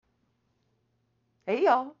Hey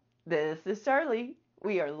y'all, this is Charlie.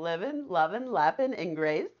 We are living, loving, laughing in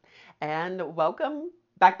grace, and welcome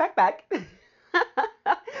back.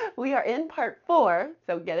 We are in part 4,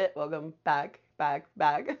 so get it? Welcome back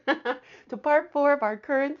to part 4 of our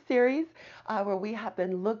current series, where we have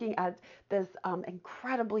been looking at this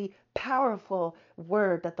incredibly powerful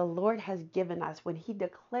word that the Lord has given us when He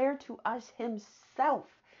declared to us Himself.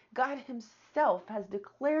 God Himself has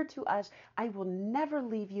declared to us, I will never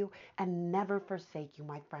leave you and never forsake you,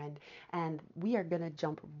 my friend. And we are going to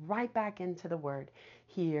jump right back into the word.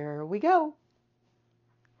 Here we go.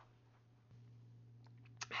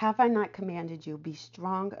 Have I not commanded you? Be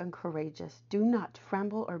strong and courageous. Do not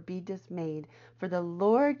tremble or be dismayed, for the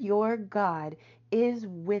Lord your God is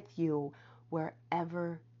with you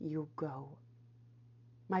wherever you go.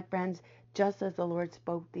 My friends, just as the Lord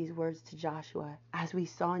spoke these words to Joshua, as we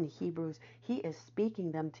saw in Hebrews, He is speaking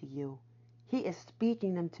them to you. He is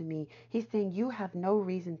speaking them to me. He's saying, you have no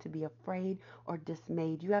reason to be afraid or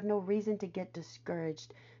dismayed. You have no reason to get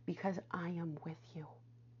discouraged because I am with you.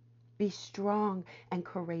 Be strong and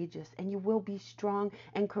courageous, and you will be strong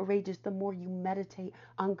and courageous the more you meditate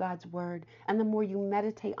on God's word. And the more you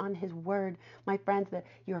meditate on His word, my friends, that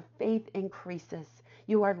your faith increases.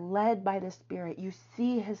 You are led by the Spirit. You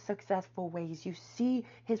see His successful ways. You see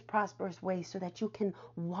His prosperous ways so that you can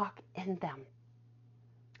walk in them.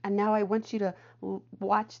 And now I want you to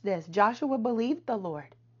watch this. Joshua believed the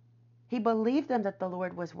Lord. He believed them that the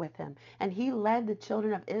Lord was with him. And he led the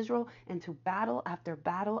children of Israel into battle after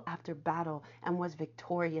battle after battle and was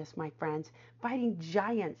victorious, my friends, fighting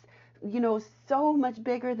giants, so much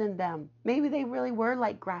bigger than them. Maybe they really were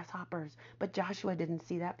like grasshoppers, but Joshua didn't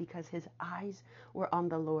see that because his eyes were on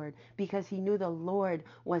the Lord, because he knew the Lord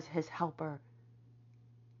was his helper.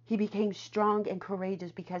 He became strong and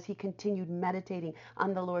courageous because he continued meditating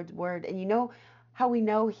on the Lord's word. And you know how we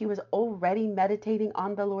know he was already meditating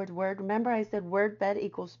on the Lord's word? Remember, I said word fed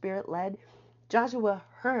equals spirit led? Joshua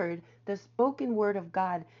heard the spoken word of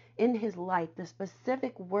God in his life, the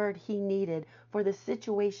specific word he needed for the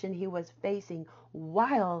situation he was facing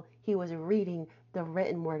while he was reading the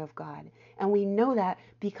written word of God. And we know that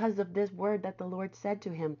because of this word that the Lord said to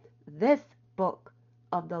him, this book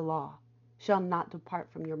of the law shall not depart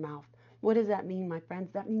from your mouth. What does that mean, my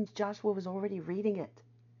friends? That means Joshua was already reading it.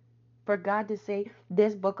 For God to say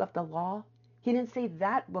this book of the law, He didn't say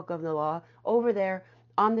that book of the law over there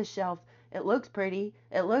on the shelf. It looks pretty,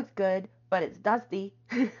 it looks good, but it's dusty.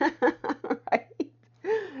 Right?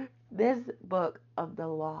 This book of the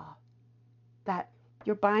law that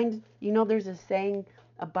you're buying, there's a saying,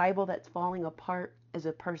 a Bible that's falling apart is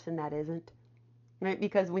a person that isn't. Right?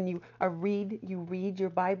 Because when you read your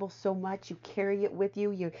Bible so much, you carry it with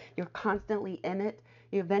you. You're constantly in it.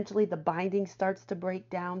 Eventually, the binding starts to break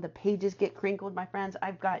down. The pages get crinkled. My friends,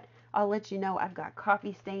 I'll let you know, I've got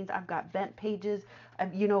coffee stains. I've got bent pages.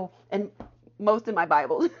 And most of my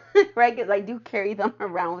Bibles, right? Because I do carry them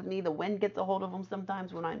around with me. The wind gets a hold of them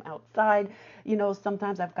sometimes when I'm outside.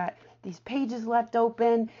 Sometimes I've got these pages left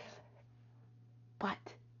open. But,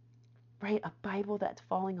 right, a Bible that's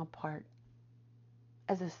falling apart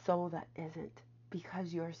as a soul that isn't,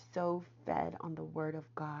 because you're so fed on the Word of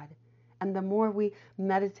God. And the more we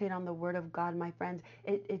meditate on the Word of God, my friends,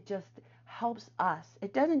 it just helps us.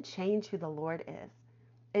 It doesn't change who the Lord is,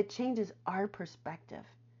 it changes our perspective.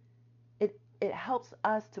 It helps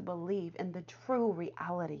us to believe in the true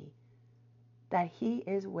reality that He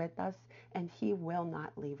is with us and He will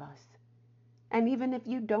not leave us. And even if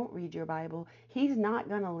you don't read your Bible, He's not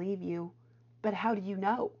going to leave you. But how do you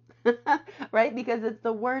know? Right? Because it's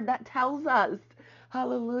the word that tells us.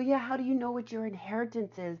 Hallelujah. How do you know what your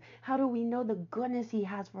inheritance is? How do we know the goodness He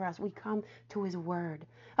has for us? We come to His word.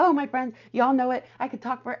 Oh, my friends, y'all know it. I could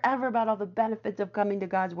talk forever about all the benefits of coming to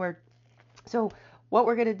God's word. So, what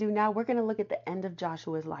we're going to do now, we're going to look at the end of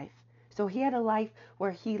Joshua's life. So he had a life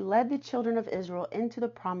where he led the children of Israel into the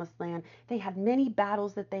promised land. They had many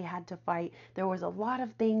battles that they had to fight. There was a lot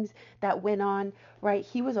of things that went on, right?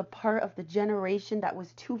 He was a part of the generation that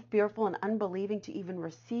was too fearful and unbelieving to even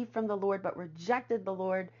receive from the Lord, but rejected the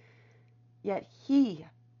Lord. Yet he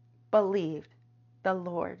believed the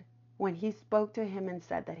Lord when He spoke to him and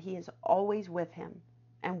said that He is always with him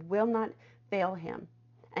and will not fail him.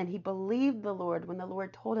 And he believed the Lord when the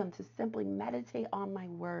Lord told him to simply meditate on my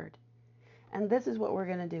word. And this is what we're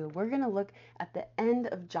going to do. We're going to look at the end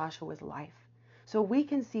of Joshua's life so we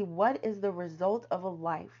can see what is the result of a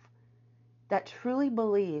life that truly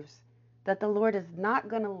believes that the Lord is not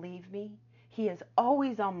going to leave me. He is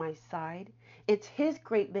always on my side. It's His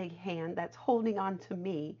great big hand that's holding on to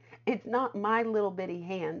me. It's not my little bitty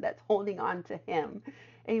hand that's holding on to Him.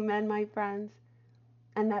 Amen, my friends.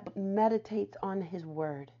 and that meditates on his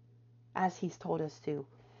word as he's told us to.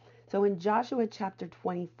 So in Joshua chapter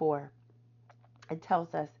 24, it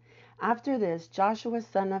tells us, after this, Joshua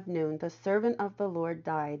son of Nun, the servant of the Lord,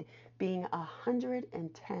 died, being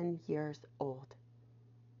 110 years old.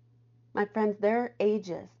 My friends, their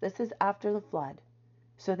ages, this is after the flood,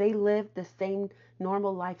 so they lived the same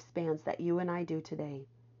normal lifespans that you and I do today,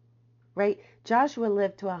 right? Joshua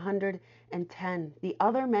lived to 110. The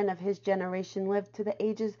other men of his generation lived to the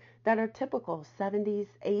ages that are typical, 70s,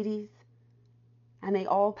 80s, and they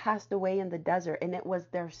all passed away in the desert, and it was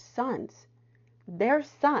their sons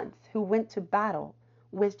who went to battle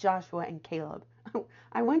with Joshua and Caleb.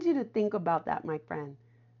 I want you to think about that, my friend.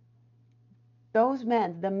 Those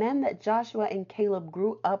men, the men that Joshua and Caleb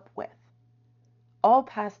grew up with, all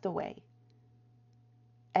passed away.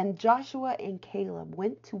 And Joshua and Caleb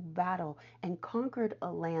went to battle and conquered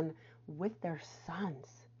a land with their sons.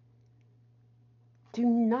 Do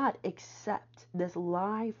not accept this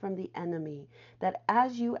lie from the enemy that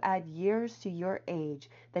as you add years to your age,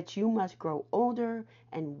 that you must grow older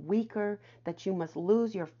and weaker, that you must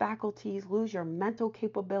lose your faculties, lose your mental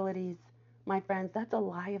capabilities. My friends, that's a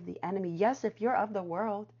lie of the enemy. Yes, if you're of the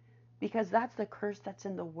world, because that's the curse that's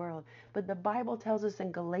in the world. But the Bible tells us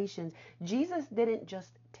in Galatians, Jesus didn't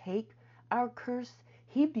just take our curse,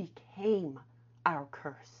 he became our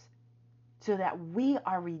curse, so that we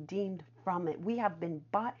are redeemed from it. We have been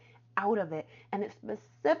bought out of it. And it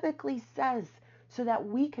specifically says, so that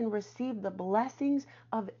we can receive the blessings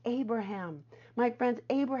of Abraham. My friends,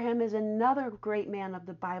 Abraham is another great man of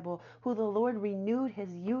the Bible who the Lord renewed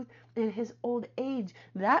his youth and his old age.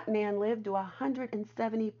 That man lived to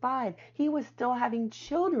 175. He was still having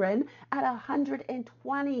children at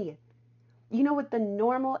 120. You know what the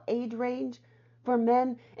normal age range for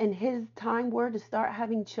men in his time were to start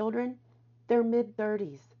having children? Their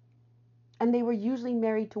mid-30s. And they were usually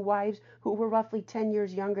married to wives who were roughly 10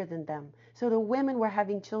 years younger than them. So the women were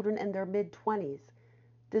having children in their mid-20s.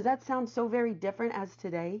 Does that sound so very different as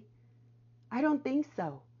today? I don't think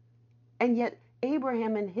so. And yet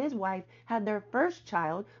Abraham and his wife had their first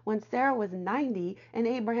child when Sarah was 90 and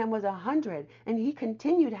Abraham was 100. And he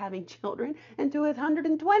continued having children into his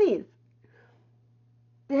 120s.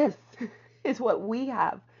 This is what we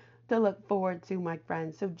have to look forward to, my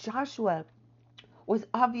friends. So Joshua was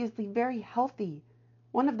obviously very healthy.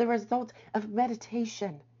 One of the results of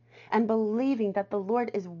meditation and believing that the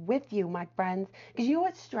Lord is with you, my friends. Because you know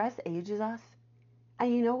what stress ages us?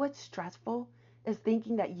 And you know what's stressful? Is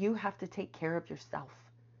thinking that you have to take care of yourself.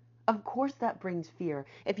 Of course that brings fear.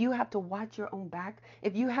 If you have to watch your own back,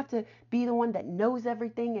 if you have to be the one that knows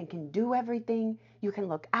everything and can do everything, you can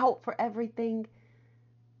look out for everything.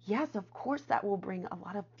 Yes, of course that will bring a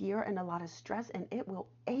lot of fear and a lot of stress, and it will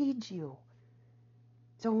age you.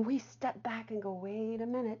 So when we step back and go, wait a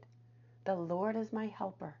minute, the Lord is my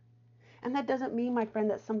helper. And that doesn't mean, my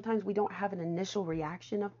friend, that sometimes we don't have an initial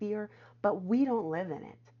reaction of fear, but we don't live in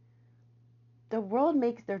it. The world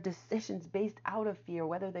makes their decisions based out of fear,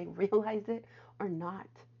 whether they realize it or not.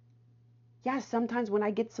 Yes, sometimes when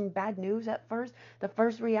I get some bad news at first, the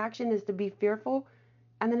first reaction is to be fearful.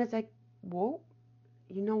 And then it's like, whoa,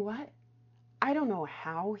 you know what? I don't know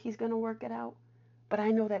how he's going to work it out, but I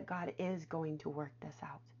know that God is going to work this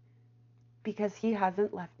out because he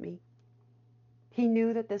hasn't left me. He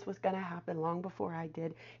knew that this was going to happen long before I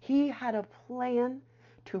did. He had a plan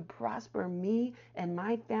to prosper me and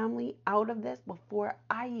my family out of this before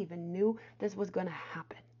I even knew this was going to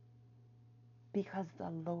happen, because the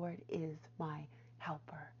Lord is my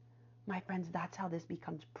helper. My friends, that's how this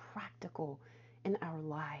becomes practical in our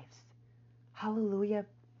lives. Hallelujah.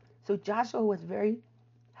 So Joshua was very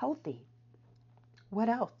healthy. What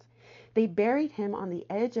else? They buried him on the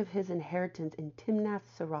edge of his inheritance in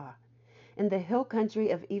Timnath-Serah, in the hill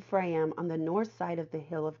country of Ephraim on the north side of the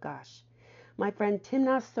hill of Gaash. My friend,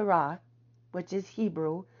 Timnath-Serah, which is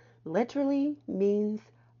Hebrew, literally means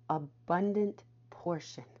abundant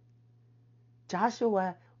portion.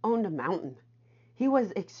 Joshua owned a mountain. He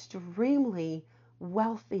was extremely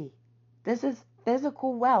wealthy. This is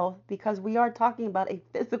physical wealth because we are talking about a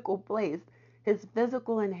physical place, his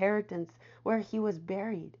physical inheritance where he was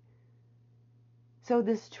buried. So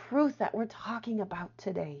this truth that we're talking about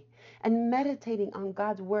today and meditating on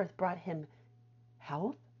God's word brought him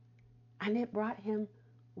health and it brought him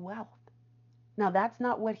wealth. Now that's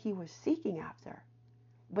not what he was seeking after.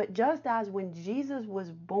 But just as when Jesus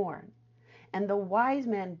was born and the wise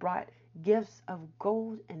men brought gifts of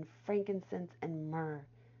gold and frankincense and myrrh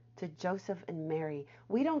to Joseph and Mary,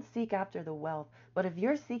 we don't seek after the wealth. But if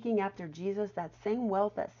you're seeking after Jesus, that same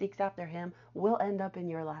wealth that seeks after him will end up in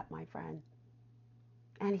your lap, my friend.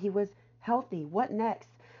 And he was healthy. What next?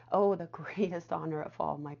 Oh, the greatest honor of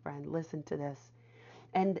all, my friend. Listen to this.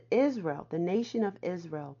 And Israel, the nation of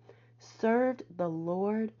Israel, served the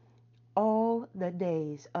Lord all the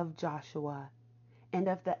days of Joshua and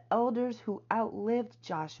of the elders who outlived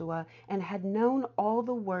Joshua and had known all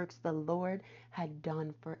the works the Lord had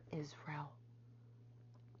done for Israel.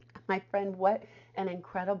 My friend, what an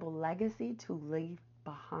incredible legacy to leave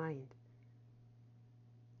behind.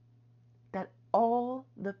 That all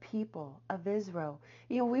the people of Israel,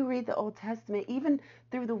 we read the Old Testament, even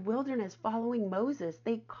through the wilderness following Moses,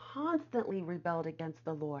 they constantly rebelled against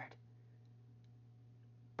the Lord.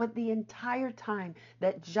 But the entire time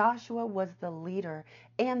that Joshua was the leader,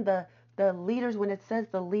 and the leaders, when it says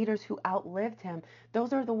the leaders who outlived him,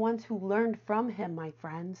 those are the ones who learned from him, my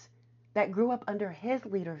friends, that grew up under his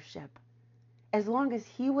leadership. As long as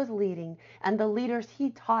he was leading, and the leaders he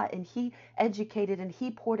taught and he educated and he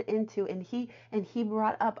poured into and he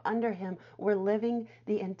brought up under him were living,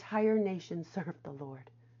 the entire nation served the Lord.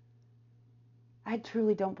 I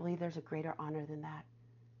truly don't believe there's a greater honor than that.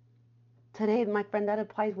 Today, my friend, that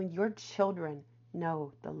applies when your children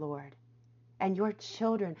know the Lord and your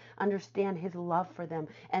children understand his love for them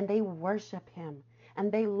and they worship him and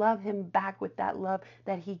they love him back with that love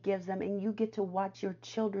that he gives them, and you get to watch your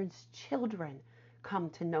children's children come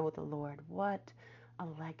to know the Lord. What a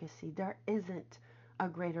legacy. There isn't a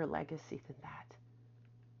greater legacy than that.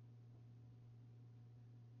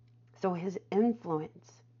 So his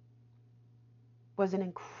influence was an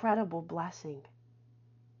incredible blessing.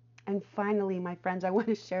 And finally, my friends, I want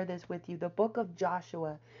to share this with you. The book of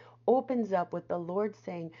Joshua opens up with the Lord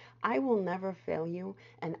saying, I will never fail you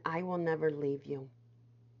and I will never leave you.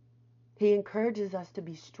 He encourages us to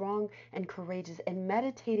be strong and courageous, and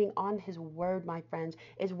meditating on his word, my friends,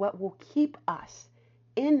 is what will keep us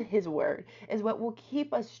in his word, is what will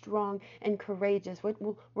keep us strong and courageous, what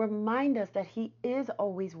will remind us that he is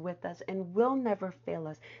always with us and will never fail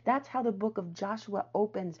us. That's how the book of Joshua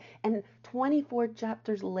opens. And 24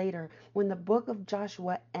 chapters later, when the book of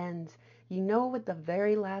Joshua ends, you know what the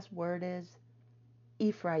very last word is?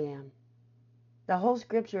 Ephraim. The whole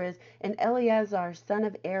scripture is, and Eleazar, son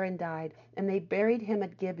of Aaron, died, and they buried him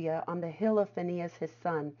at Gibeah on the hill of Phinehas his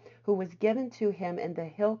son, who was given to him in the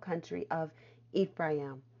hill country of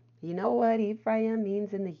Ephraim. You know what Ephraim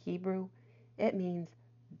means in the Hebrew? It means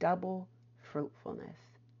double fruitfulness.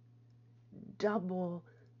 Double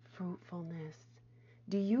fruitfulness.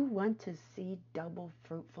 Do you want to see double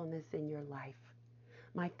fruitfulness in your life?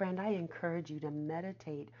 My friend, I encourage you to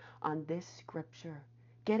meditate on this scripture.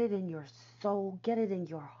 Get it in your soul. Get it in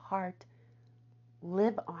your heart.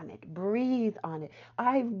 Live on it. Breathe on it.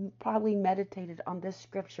 I've probably meditated on this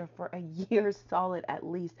scripture for a year solid at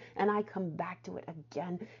least, and I come back to it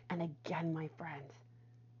again and again, my friends.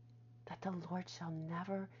 That the Lord shall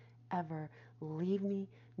never, ever leave me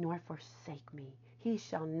nor forsake me. He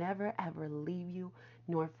shall never, ever leave you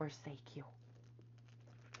nor forsake you.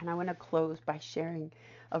 And I want to close by sharing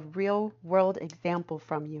a real world example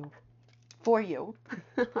for you,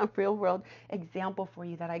 a real world example for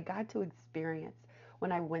you that I got to experience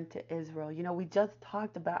when I went to Israel. We just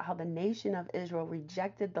talked about how the nation of Israel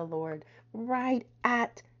rejected the Lord right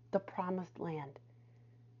at the promised land.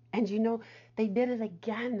 And they did it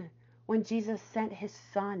again when Jesus sent his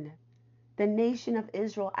son. The nation of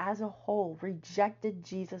Israel as a whole rejected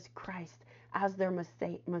Jesus Christ as their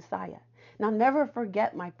Messiah. Now, never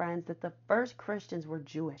forget, my friends, that the first Christians were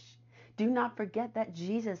Jewish. Do not forget that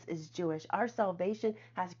Jesus is Jewish. Our salvation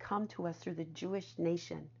has come to us through the Jewish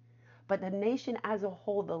nation. But the nation as a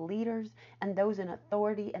whole, the leaders and those in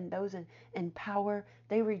authority and those in power,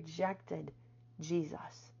 they rejected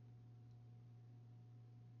Jesus.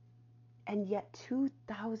 And yet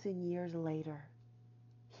 2,000 years later,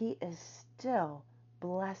 he is still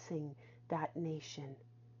blessing that nation.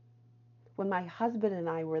 When my husband and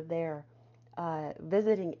I were there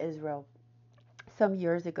visiting Israel some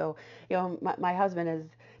years ago, my husband is,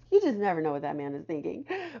 you just never know what that man is thinking.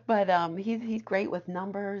 But he's great with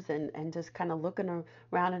numbers and just kind of looking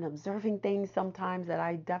around and observing things sometimes that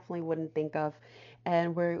I definitely wouldn't think of.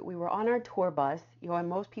 And we were on our tour bus, and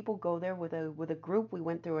most people go there with a group. We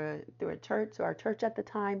went through a church, so our church at the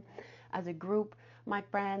time, as a group, my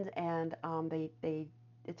friends, and they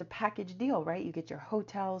it's a package deal, right? You get your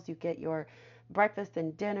hotels, you get your breakfast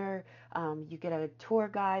and dinner, you get a tour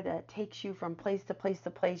guide that takes you from place to place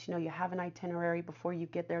to place. You have an itinerary before you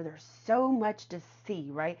get there. There's so much to see,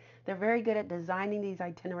 right? They're very good at designing these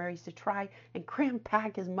itineraries to try and cram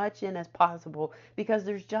pack as much in as possible because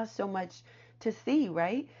there's just so much to see,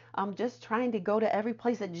 right? Just trying to go to every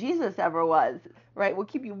place that Jesus ever was, right? Will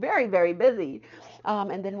keep you very, very busy.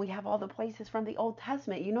 And then we have all the places from the Old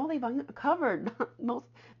Testament. You know, they've uncovered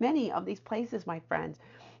many of these places, my friends.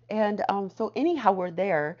 And so, anyhow, we're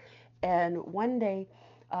there. And one day,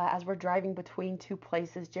 as we're driving between two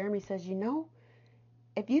places, Jeremy says, you know,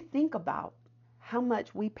 if you think about how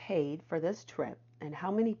much we paid for this trip and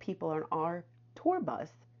how many people are on our tour bus,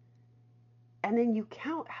 and then you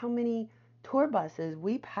count how many tour buses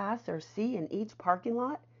we pass or see in each parking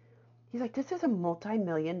lot, he's like, this is a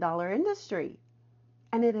multi-million-dollar industry.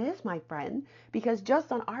 And it is, my friend, because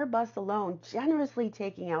just on our bus alone, generously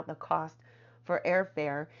taking out the cost for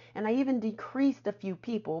airfare, and I even decreased a few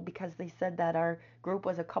people because they said that our group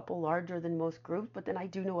was a couple larger than most groups, but then I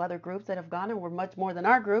do know other groups that have gone and were much more than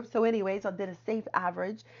our group. So anyways, I did a safe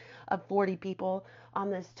average of 40 people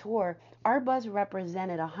on this tour. Our bus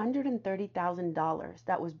represented $130,000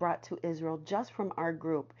 that was brought to Israel just from our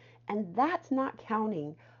group. And that's not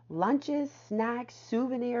counting lunches, snacks,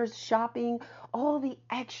 souvenirs, shopping, all the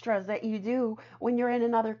extras that you do when you're in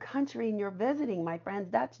another country and you're visiting, my friends.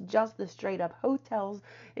 That's just the straight up hotels.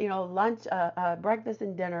 You know, lunch, breakfast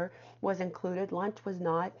and dinner was included. Lunch was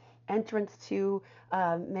not. Entrance to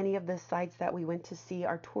many of the sites that we went to see,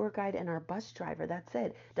 our tour guide and our bus driver. That's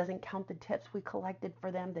it. Doesn't count the tips we collected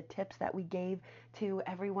for them, the tips that we gave to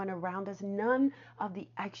everyone around us. None of the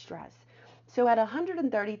extras. So at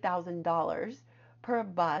 $130,000 per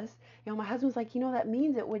bus, you know, my husband's like, you know, that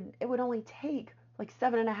means it would only take like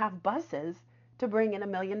 7.5 buses to bring in $1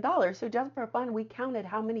 million. So just for fun, we counted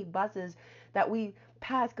how many buses that we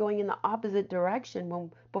passed going in the opposite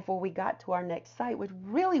direction before we got to our next site, which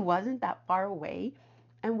really wasn't that far away,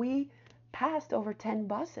 and we passed over 10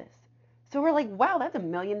 buses. So we're like, wow, that's $1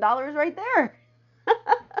 million right there.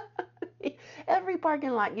 Every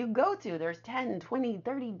parking lot you go to, there's 10, 20,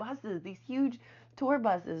 30 buses, these huge tour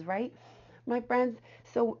buses, right? My friends,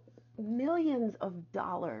 so millions of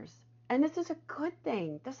dollars, and this is a good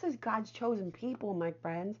thing. This is God's chosen people, my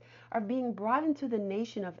friends, are being brought into the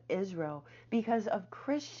nation of Israel because of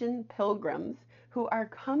Christian pilgrims who are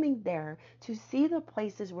coming there to see the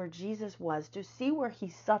places where Jesus was, to see where he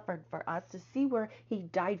suffered for us, to see where he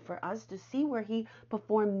died for us, to see where he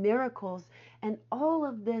performed miracles. And all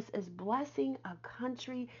of this is blessing a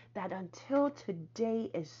country that until today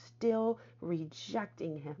is still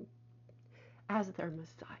rejecting him as their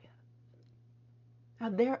Messiah. Now,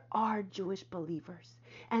 there are Jewish believers,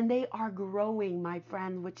 and they are growing, my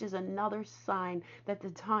friend, which is another sign that the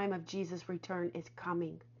time of Jesus' return is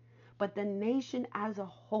coming. But the nation as a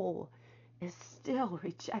whole is still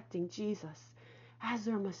rejecting Jesus as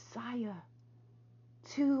their Messiah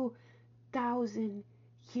 2,000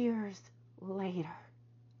 years later.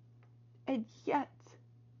 And yet,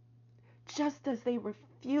 just as they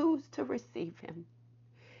refuse to receive him,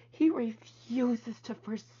 he refuses to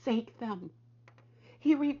forsake them.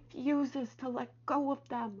 He refuses to let go of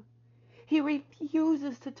them. He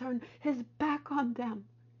refuses to turn his back on them.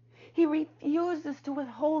 He refuses to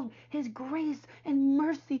withhold his grace and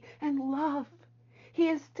mercy and love. He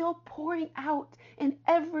is still pouring out in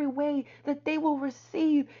every way that they will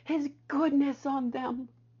receive his goodness on them.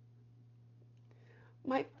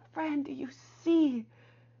 My friend, do you see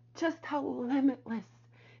just how limitless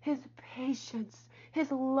his patience, his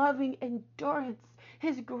loving endurance,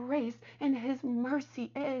 his grace, and his mercy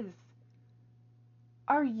is?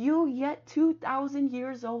 Are you yet 2,000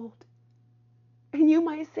 years old? And you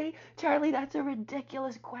might say, Charlie, that's a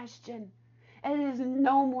ridiculous question. It is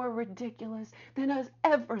no more ridiculous than us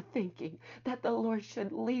ever thinking that the Lord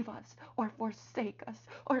should leave us or forsake us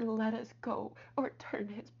or let us go or turn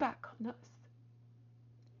his back on us.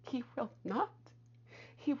 He will not.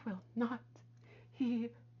 He will not. He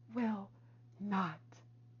will not.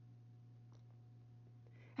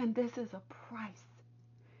 And this is a price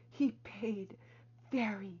he paid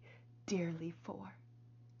very dearly for.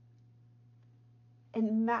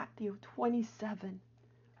 In Matthew 27,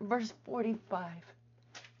 verse 45,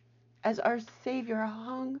 as our Savior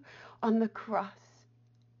hung on the cross,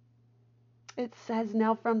 it says,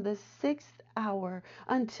 now from the 6th hour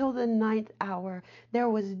until the 9th hour, there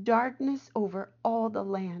was darkness over all the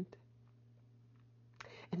land.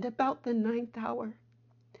 And about the 9th hour,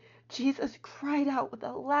 Jesus cried out with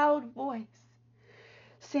a loud voice,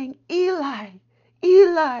 saying, Eli,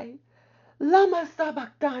 Eli, lama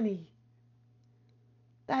sabachthani.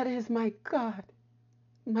 That is, my God,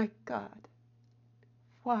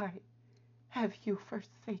 why have you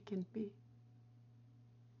forsaken me?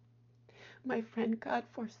 My friend, God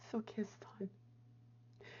forsook his son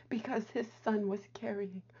because his son was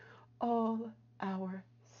carrying all our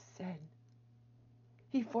sin.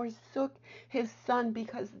 He forsook his son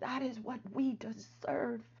because that is what we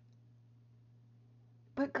deserve.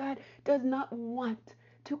 But God does not want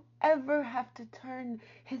to ever have to turn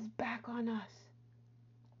his back on us.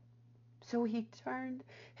 So he turned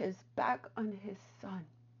his back on his son.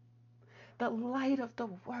 The light of the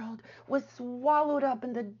world was swallowed up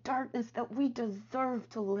in the darkness that we deserve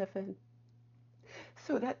to live in,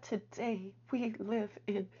 so that today we live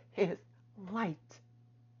in his light.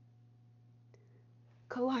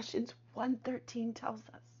 Colossians 1:13 tells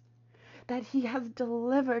us that he has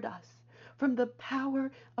delivered us from the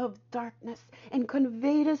power of darkness and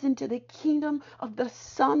conveyed us into the kingdom of the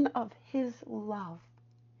Son of his love,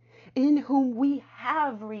 in whom we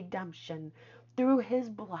have redemption through his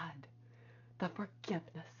blood, the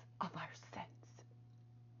forgiveness of our sins.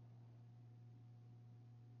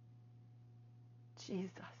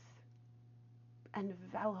 Jesus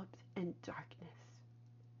enveloped in darkness,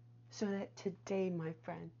 so that today, my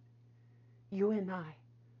friend, you and I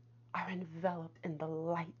are enveloped in the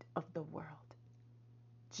light of the world.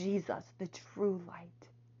 Jesus, the true light.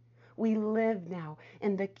 We live now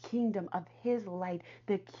in the kingdom of his light,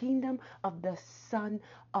 the kingdom of the Son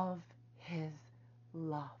of his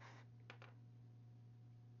love.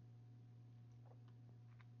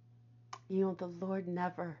 You know, the Lord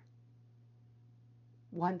never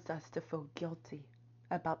wants us to feel guilty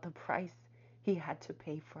about the price he had to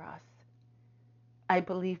pay for us. I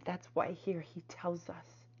believe that's why here he tells us,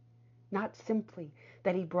 not simply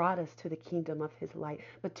that he brought us to the kingdom of his light,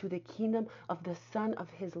 but to the kingdom of the Son of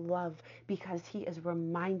his love, because he is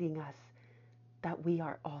reminding us that we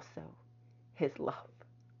are also his love.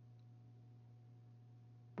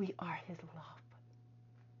 We are his love,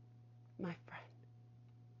 my friend.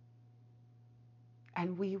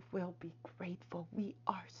 And we will be grateful. We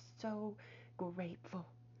are so grateful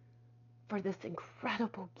for this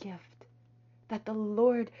incredible gift that the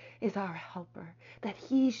Lord is our helper, that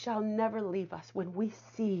he shall never leave us when we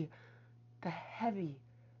see the heavy,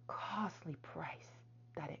 costly price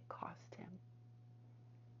that it cost him.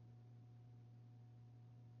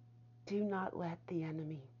 Do not let the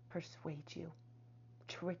enemy persuade you,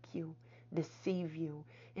 trick you, deceive you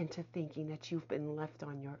into thinking that you've been left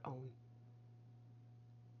on your own.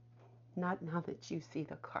 Not now that you see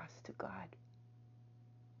the cost to God.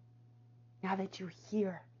 Now that you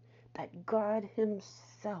hear that God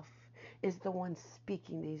himself is the one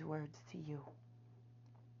speaking these words to you.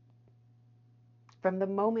 From the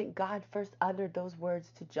moment God first uttered those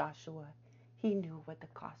words to Joshua, he knew what the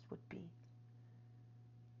cost would be.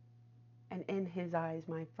 And in his eyes,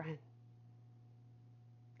 my friend,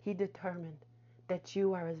 he determined that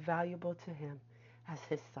you are as valuable to him as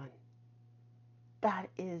his son. That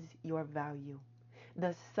is your value.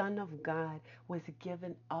 The Son of God was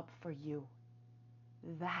given up for you.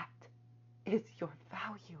 That is your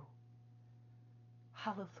value.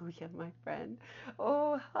 Hallelujah, my friend.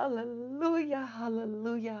 Oh, hallelujah,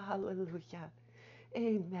 hallelujah, hallelujah.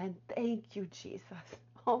 Amen. Thank you, Jesus.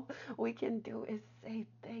 All we can do is say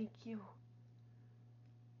thank you.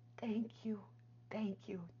 Thank you. Thank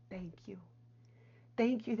you. Thank you.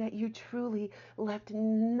 Thank you that you truly left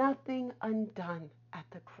nothing undone at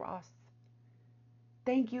the cross.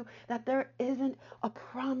 Thank you that there isn't a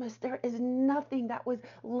promise. There is nothing that was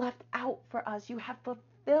left out for us. You have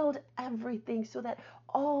fulfilled everything so that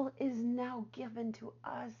all is now given to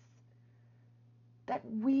us. That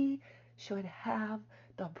we should have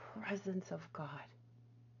the presence of God.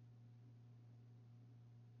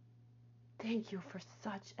 Thank you for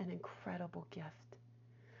such an incredible gift.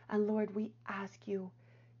 And Lord, we ask you,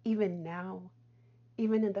 even now,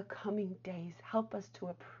 even in the coming days, help us to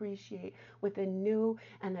appreciate with a new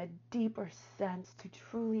and a deeper sense, to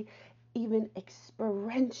truly, even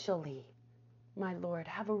experientially, my Lord,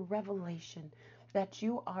 have a revelation that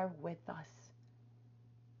you are with us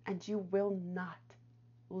and you will not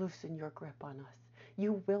loosen your grip on us.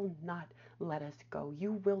 You will not let us go.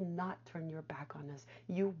 You will not turn your back on us.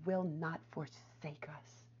 You will not forsake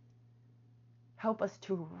us. Help us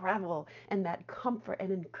to revel in that comfort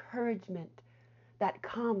and encouragement that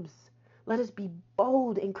comes. Let us be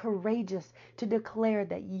bold and courageous to declare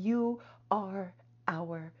that you are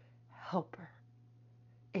our helper.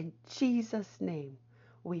 In Jesus' name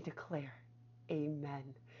we declare,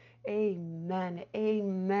 amen. Amen.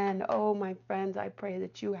 Amen. Oh, my friends, I pray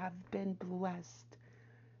that you have been blessed,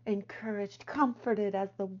 encouraged, comforted as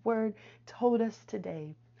the word told us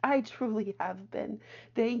today. I truly have been.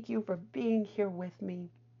 Thank you for being here with me.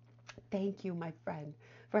 Thank you, my friend,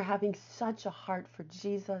 for having such a heart for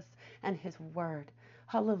Jesus and his word.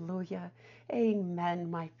 Hallelujah.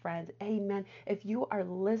 Amen, my friends. Amen. If you are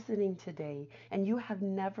listening today and you have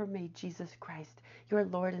never made Jesus Christ your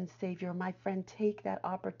Lord and Savior, my friend, take that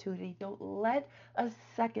opportunity. Don't let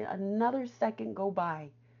another second go by.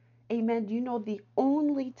 Amen. You know, the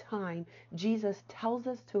only time Jesus tells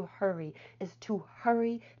us to hurry is to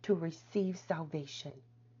hurry to receive salvation.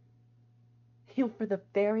 For the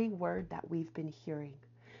very word that we've been hearing,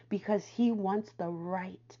 because he wants the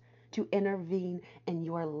right to intervene in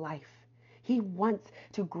your life. He wants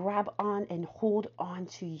to grab on and hold on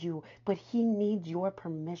to you, but he needs your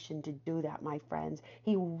permission to do that, my friends.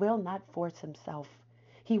 He will not force himself.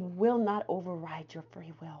 He will not override your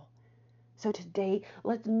free will. So today,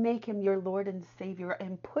 let's make him your Lord and Savior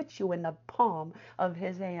and put you in the palm of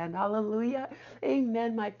his hand. Hallelujah.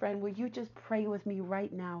 Amen, my friend. Will you just pray with me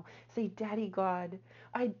right now? Say, Daddy God,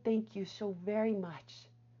 I thank you so very much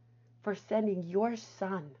for sending your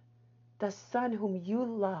son, the son whom you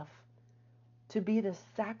love, to be the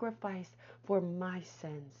sacrifice for my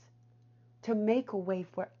sins, to make a way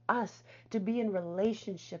for us to be in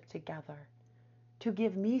relationship together, to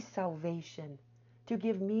give me salvation, to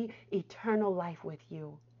give me eternal life with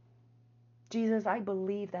you. Jesus, I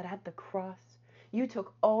believe that at the cross, you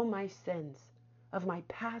took all my sins of my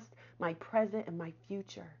past, my present, and my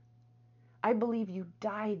future. I believe you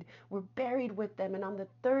died, were buried with them, and on the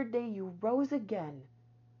third day you rose again,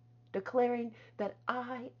 declaring that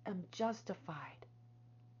I am justified.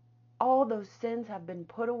 All those sins have been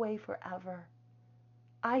put away forever.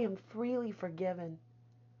 I am freely forgiven.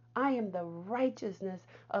 I am the righteousness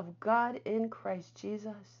of God in Christ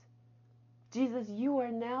Jesus. Jesus, you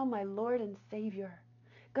are now my Lord and Savior.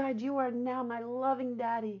 God, you are now my loving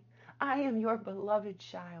Daddy. I am your beloved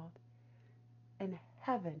child, and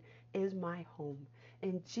heaven is my home.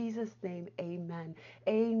 In Jesus' name, amen.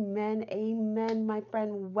 Amen. Amen, my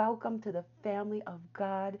friend. Welcome to the family of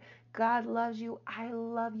God. God loves you. I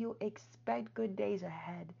love you. Expect good days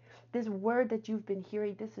ahead. This word that you've been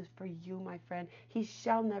hearing, this is for you, my friend. He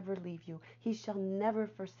shall never leave you. He shall never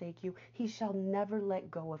forsake you. He shall never let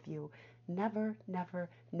go of you. Never, never,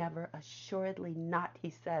 never, assuredly not, he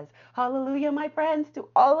says. Hallelujah, my friends, to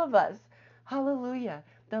all of us. Hallelujah.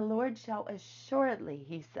 The Lord shall assuredly,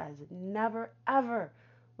 he says, never, ever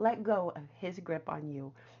let go of his grip on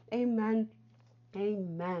you. Amen.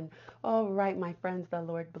 Amen. All right, my friends, the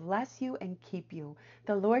Lord bless you and keep you.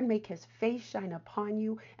 The Lord make his face shine upon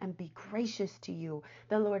you and be gracious to you.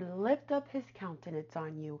 The Lord lift up his countenance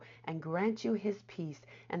on you and grant you his peace.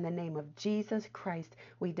 In the name of Jesus Christ,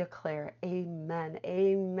 we declare amen.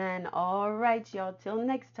 Amen. All right, y'all. Till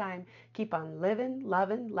next time, keep on living,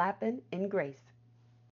 loving, lapping in grace.